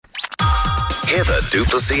Heather du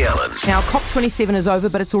Plessis-Allen. Now, COP27 is over,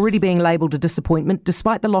 but it's already being labelled a disappointment,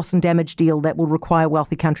 despite the loss and damage deal that will require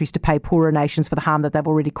wealthy countries to pay poorer nations for the harm that they've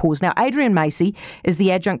already caused. Now, Adrian Macy is the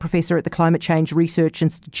adjunct professor at the Climate Change Research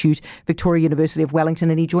Institute, Victoria University of Wellington,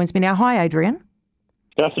 and he joins me now. Hi, Adrian.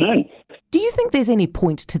 Good afternoon. Do you think there's any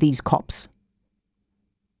point to these COPs?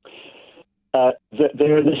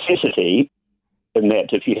 They're a necessity in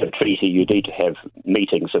that if you have a treaty, you need to have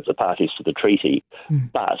meetings of the parties to the treaty.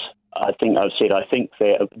 But I think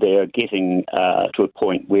they're getting to a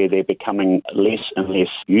point where they're becoming less and less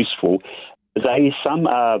useful. Some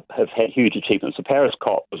have had huge achievements. The Paris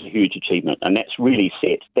COP was a huge achievement, and that's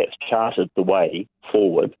charted the way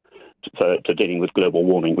forward to dealing with global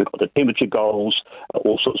warming. We've got the temperature goals,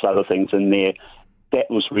 all sorts of other things in there. That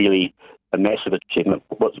was really a massive achievement.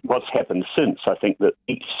 What's happened since, I think that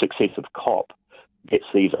each successive COP gets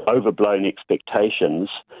these overblown expectations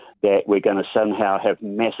that we're going to somehow have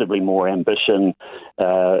massively more ambition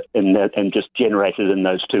and just generated in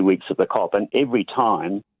those 2 weeks of the COP. And every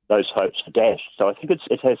time, those hopes are dashed. So I think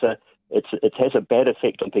it has a bad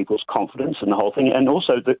effect on people's confidence in the whole thing. And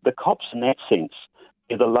also the COPs in that sense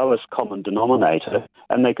are the lowest common denominator,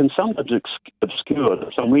 and they can sometimes obscure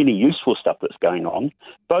some really useful stuff that's going on,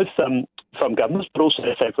 both from governments, but also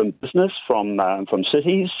say from business, from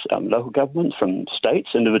cities, local governments, from states,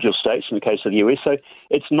 individual states in the case of the US. So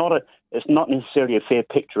it's not necessarily a fair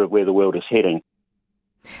picture of where the world is heading.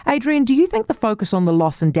 Adrian, do you think the focus on the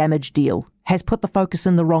loss and damage deal has put the focus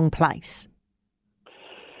in the wrong place?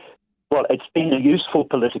 Well, it's been a useful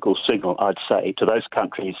political signal, I'd say, to those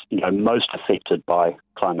countries most affected by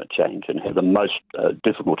climate change and have the most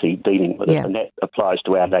difficulty dealing with it, and that applies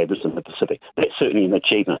to our neighbours in the Pacific. That's certainly an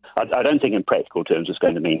achievement. I don't think in practical terms it's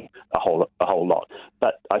going to mean a whole lot,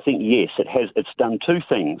 but I think yes, it's done two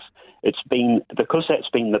things. It's been, because that's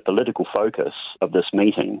been the political focus of this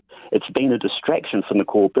meeting, it's been a distraction from the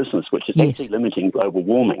core business, which is actually limiting global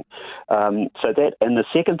warming. And the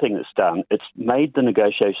second thing it's done, it's made the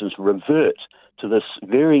negotiations revert to this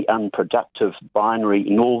very unproductive binary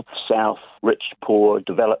north-south, rich, poor,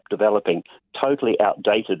 developing, totally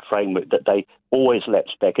outdated framework that they always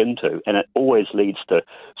lapse back into, and it always leads to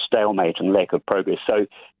stalemate and lack of progress. So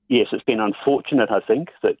yes, it's been unfortunate, I think,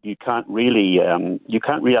 that you can't really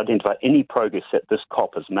identify any progress that this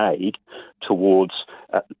COP has made towards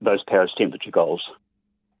those Paris temperature goals.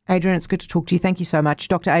 Adrian, it's good to talk to you. Thank you so much.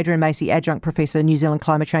 Dr. Adrian Macy, Adjunct Professor, New Zealand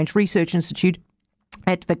Climate Change Research Institute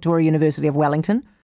at Victoria University of Wellington.